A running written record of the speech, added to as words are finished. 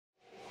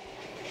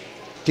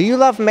Do you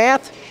love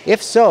math?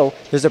 If so,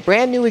 there's a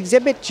brand new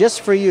exhibit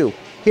just for you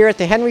here at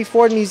the Henry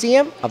Ford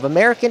Museum of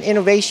American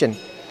Innovation.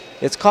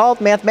 It's called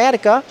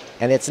Mathematica,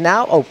 and it's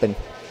now open.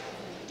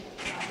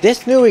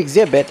 This new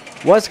exhibit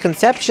was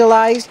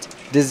conceptualized,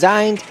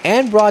 designed,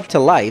 and brought to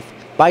life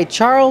by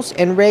Charles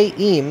and Ray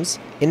Eames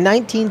in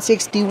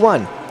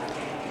 1961.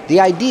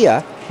 The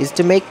idea is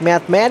to make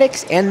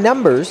mathematics and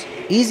numbers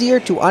easier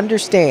to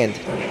understand.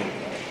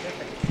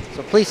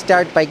 So please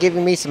start by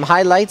giving me some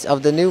highlights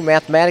of the new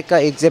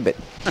Mathematica exhibit.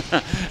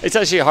 It's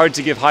actually hard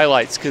to give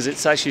highlights because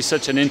it's actually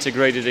such an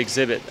integrated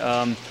exhibit.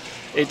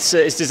 It's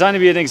designed to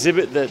be an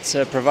exhibit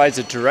that provides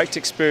a direct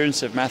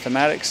experience of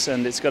mathematics,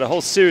 and it's got a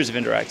whole series of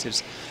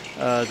interactives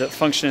that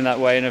function in that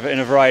way in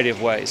a variety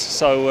of ways.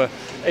 So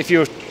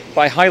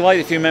by highlight,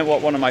 if you meant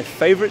what one of my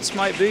favorites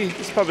might be,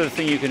 it's probably the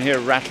thing you can hear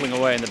rattling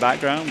away in the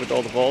background with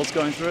all the balls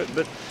going through it.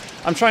 But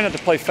I'm trying not to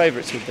play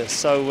favorites with this.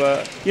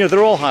 So,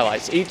 they're all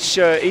highlights. Each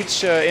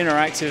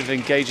interactive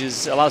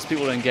allows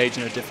people to engage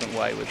in a different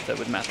way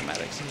with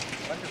mathematics.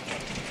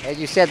 As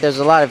you said, there's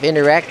a lot of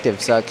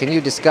interactives. Can you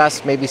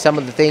discuss maybe some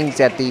of the things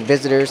that the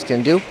visitors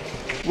can do?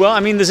 Well, I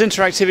mean, there's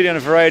interactivity in a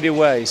variety of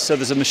ways. So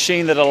there's a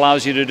machine that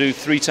allows you to do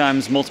 3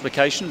 times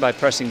multiplication by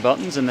pressing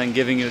buttons and then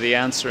giving you the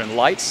answer in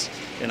lights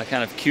in a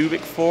kind of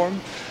cubic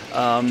form.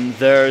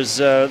 There's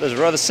a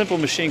rather simple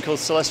machine called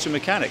celestial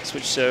mechanics,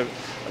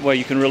 where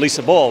you can release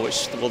a ball,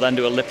 which will then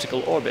do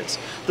elliptical orbits.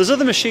 There's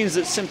other machines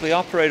that simply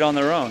operate on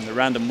their own. The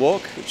random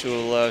walk, which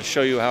will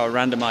show you how a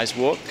randomized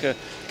walk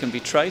can be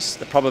traced.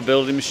 The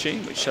probability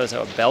machine, which shows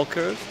how a bell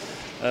curve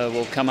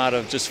will come out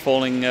of just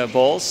falling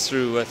balls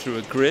through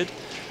a grid.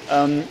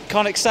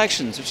 Conic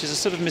sections, which is a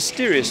sort of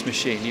mysterious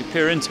machine. You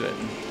peer into it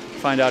and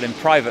find out in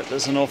private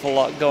there's an awful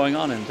lot going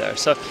on in there.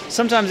 So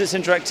sometimes it's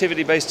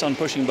interactivity based on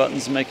pushing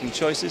buttons and making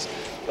choices.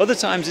 Other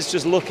times it's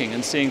just looking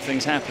and seeing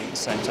things happen at the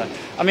same time.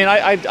 I mean,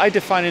 I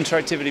define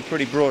interactivity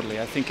pretty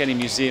broadly. I think any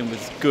museum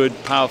with good,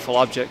 powerful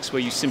objects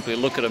where you simply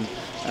look at them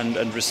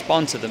and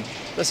respond to them,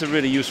 that's a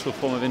really useful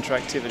form of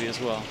interactivity as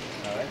well.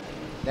 All right.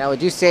 Now,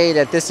 would you say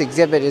that this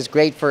exhibit is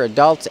great for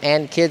adults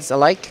and kids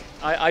alike?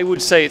 I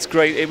would say it's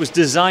great. It was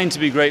designed to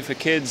be great for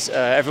kids,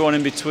 everyone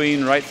in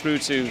between, right through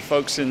to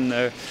folks in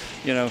their,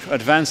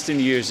 advanced in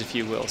years, if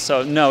you will.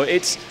 So no,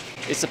 it's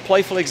a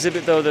playful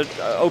exhibit though that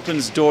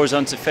opens doors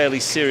onto fairly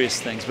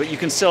serious things. But you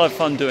can still have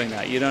fun doing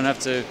that. You don't have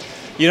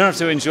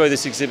to enjoy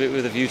this exhibit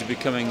with a view to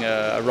becoming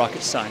a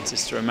rocket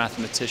scientist or a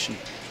mathematician.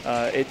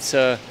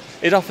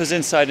 It offers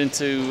insight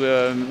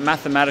into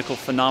mathematical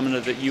phenomena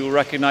that you will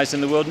recognize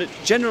in the world, and it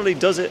generally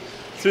does it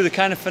through the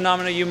kind of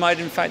phenomena you might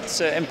in fact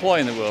employ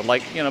in the world,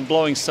 like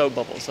blowing soap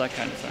bubbles, that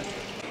kind of thing.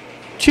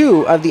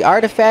 2 of the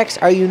artifacts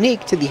are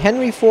unique to the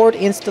Henry Ford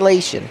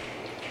installation: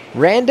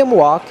 random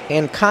walk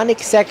and conic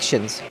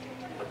sections.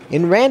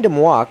 In random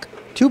walk,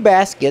 2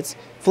 baskets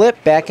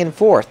flip back and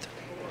forth.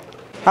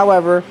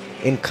 However,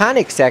 in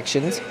conic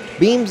sections,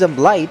 beams of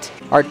light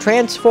are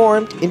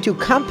transformed into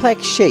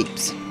complex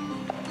shapes.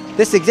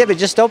 This exhibit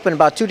just opened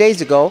about 2 days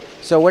ago,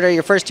 so what are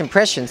your first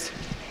impressions?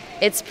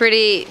 It's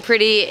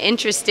pretty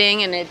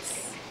interesting, and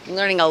it's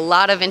learning a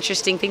lot of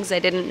interesting things I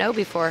didn't know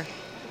before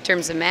in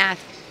terms of math.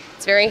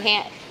 It's very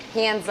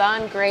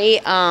hands-on,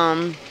 great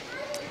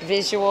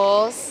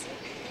visuals.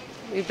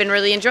 We've been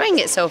really enjoying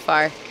it so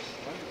far.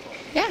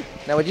 Yeah.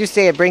 Now, would you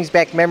say it brings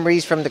back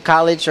memories from the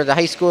college or the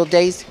high school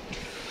days?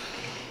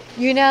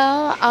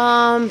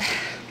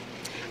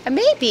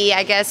 Maybe,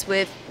 I guess,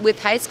 with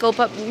high school,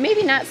 but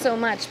maybe not so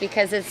much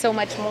because it's so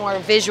much more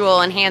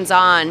visual and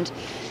hands-on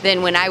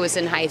than when I was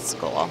in high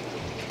school.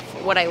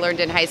 What I learned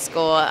in high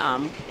school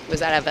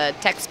was out of a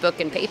textbook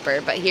and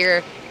paper, but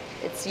here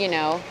it's,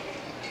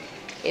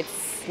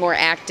 it's more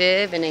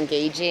active and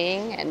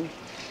engaging and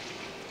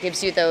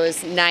gives you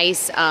those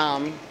nice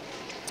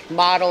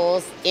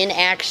models in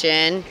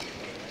action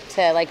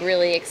to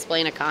really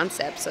explain a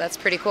concept. So that's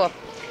pretty cool.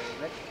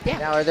 Yeah.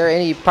 Now, are there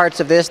any parts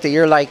of this that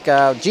you're like,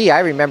 gee, I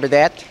remember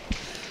that?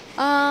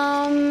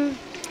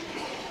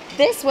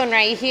 This one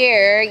right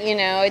here,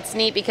 it's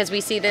neat because we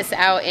see this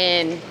out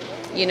in,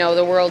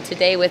 the world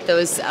today with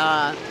those,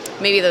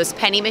 maybe those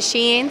penny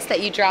machines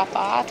that you drop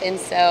off. And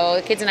so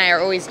the kids and I are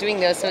always doing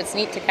those, so it's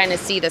neat to kind of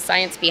see the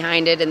science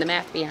behind it and the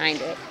math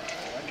behind it.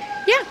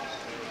 Yeah.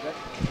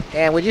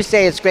 And would you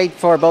say it's great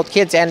for both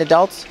kids and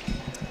adults?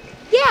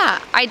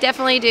 Yeah, I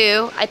definitely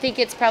do. I think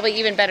it's probably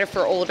even better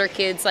for older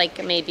kids,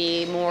 like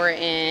maybe more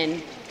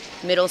in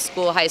middle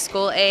school, high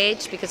school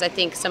age, because I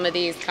think some of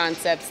these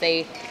concepts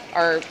they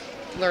are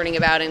learning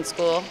about in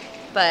school.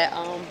 But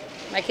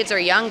my kids are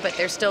young, but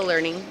they're still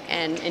learning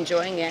and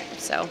enjoying it.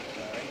 So.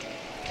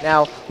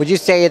 Now, would you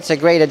say it's a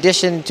great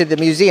addition to the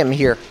museum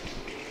here?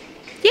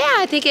 Yeah,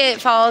 I think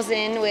it falls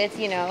in with,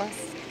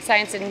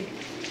 science and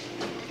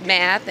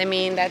math. I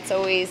mean, that's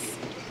always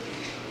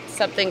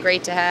something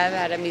great to have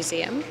at a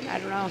museum. I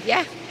don't know. Yeah,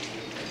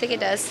 I think it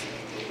does.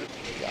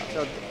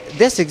 So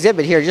this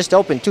exhibit here just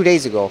opened 2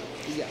 days ago.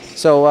 Yes.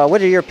 So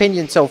what are your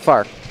opinions so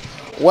far?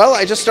 Well,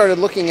 I just started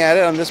looking at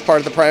it on this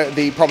part of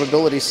the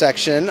probability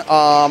section.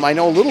 I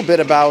know a little bit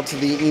about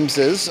the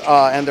Eameses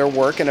and their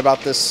work and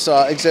about this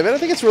exhibit. I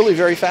think it's really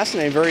very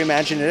fascinating, very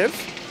imaginative,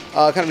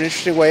 kind of an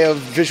interesting way of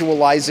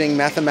visualizing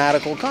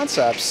mathematical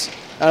concepts.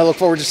 And I look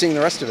forward to seeing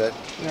the rest of it.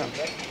 Yeah.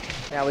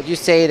 Now, would you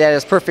say that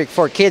it's perfect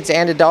for kids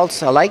and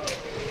adults alike?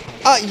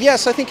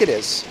 Yes, I think it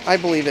is. I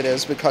believe it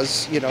is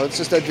because, it's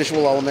just a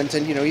visual element.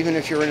 And, even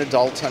if you're an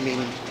adult, I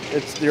mean,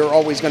 you're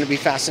always going to be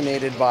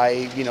fascinated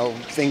by,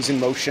 things in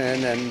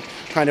motion and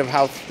kind of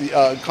how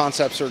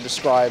concepts are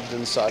described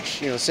and such,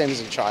 same as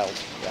a child.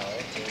 Yeah.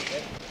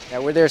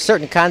 Now, were there a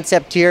certain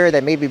concept here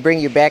that maybe bring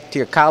you back to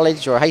your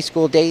college or high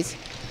school days?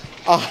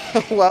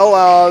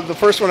 The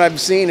first one I've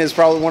seen is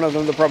probably one of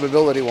them, the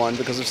probability one,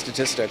 because of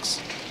statistics.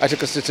 I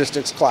took a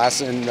statistics class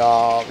in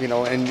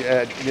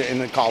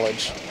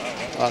college,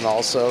 and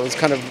also it's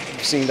kind of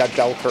seeing that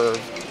bell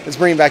curve. It's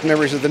bringing back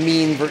memories of the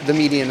mean, the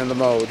median, and the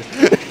mode.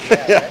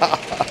 Yeah.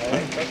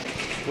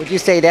 Would you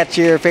say that's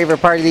your favorite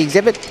part of the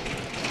exhibit?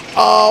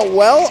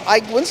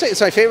 I wouldn't say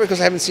it's my favorite because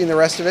I haven't seen the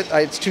rest of it.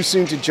 It's too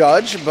soon to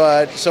judge,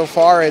 but so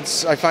far I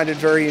find it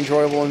very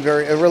enjoyable and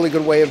a really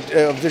good way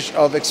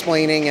of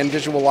explaining and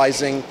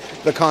visualizing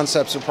the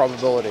concepts of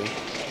probability.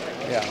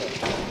 Yeah.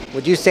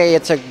 Would you say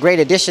it's a great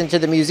addition to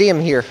the museum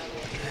here?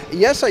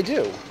 Yes, I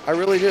do. I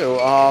really do.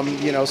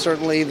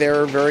 Certainly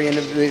they're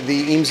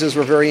the Eameses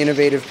were very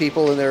innovative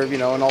people in their,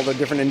 in all the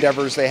different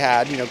endeavors they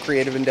had,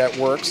 creative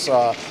works,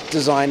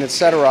 design,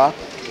 etc.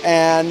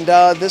 And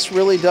this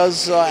really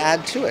does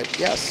add to it.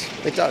 Yes,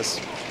 it does.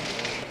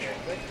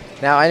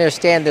 Now, I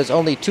understand there's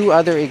only 2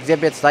 other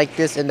exhibits like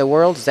this in the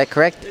world. Is that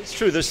correct? It's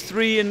true. There's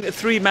three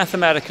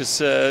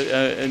Mathematicas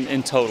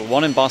in total.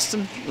 One in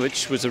Boston,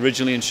 which was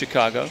originally in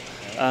Chicago,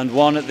 and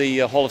one at the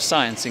Hall of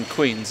Science in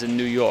Queens in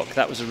New York.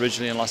 That was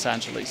originally in Los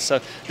Angeles. So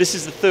this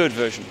is the third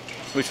version,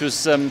 which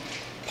was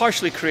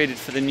partially created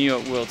for the New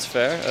York World's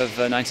Fair of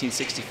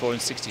 1964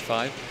 and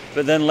 65,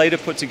 but then later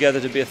put together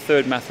to be a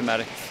third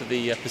Mathematica for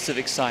the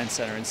Pacific Science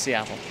Center in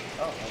Seattle.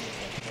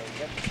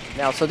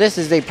 Now, so this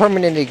is a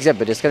permanent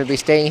exhibit. It's going to be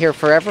staying here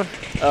forever?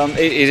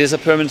 It is a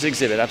permanent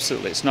exhibit,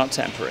 absolutely. It's not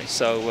temporary.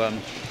 So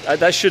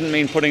that shouldn't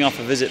mean putting off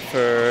a visit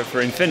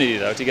for infinity,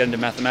 though, to get into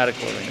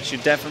mathematical arena. You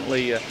should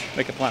definitely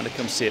make a plan to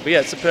come see it. But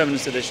yeah, it's a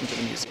permanent addition to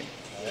the museum.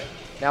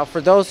 Now,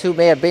 for those who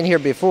may have been here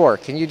before,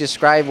 can you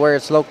describe where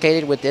it's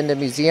located within the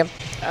museum?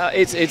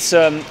 It's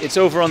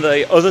over on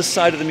the other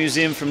side of the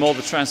museum from all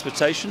the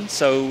transportation.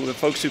 So the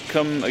folks who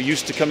are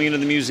used to coming into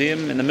the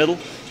museum in the middle,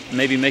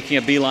 maybe making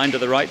a beeline to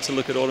the right to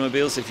look at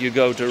automobiles. If you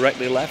go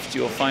directly left,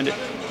 you'll find it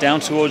down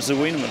towards the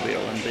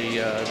Wienermobile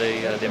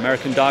and the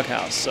American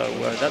Doghouse. So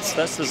that's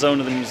the zone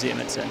of the museum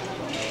it's in.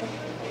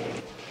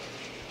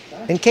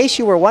 In case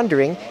you were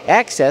wondering,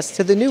 access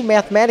to the new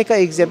Mathematica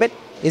exhibit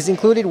is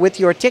included with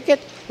your ticket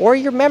or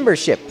your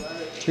membership.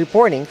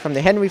 Reporting from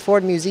the Henry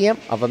Ford Museum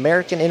of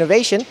American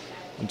Innovation,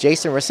 I'm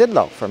Jason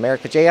Rzucidlo for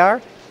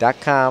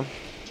AmericaJR.com.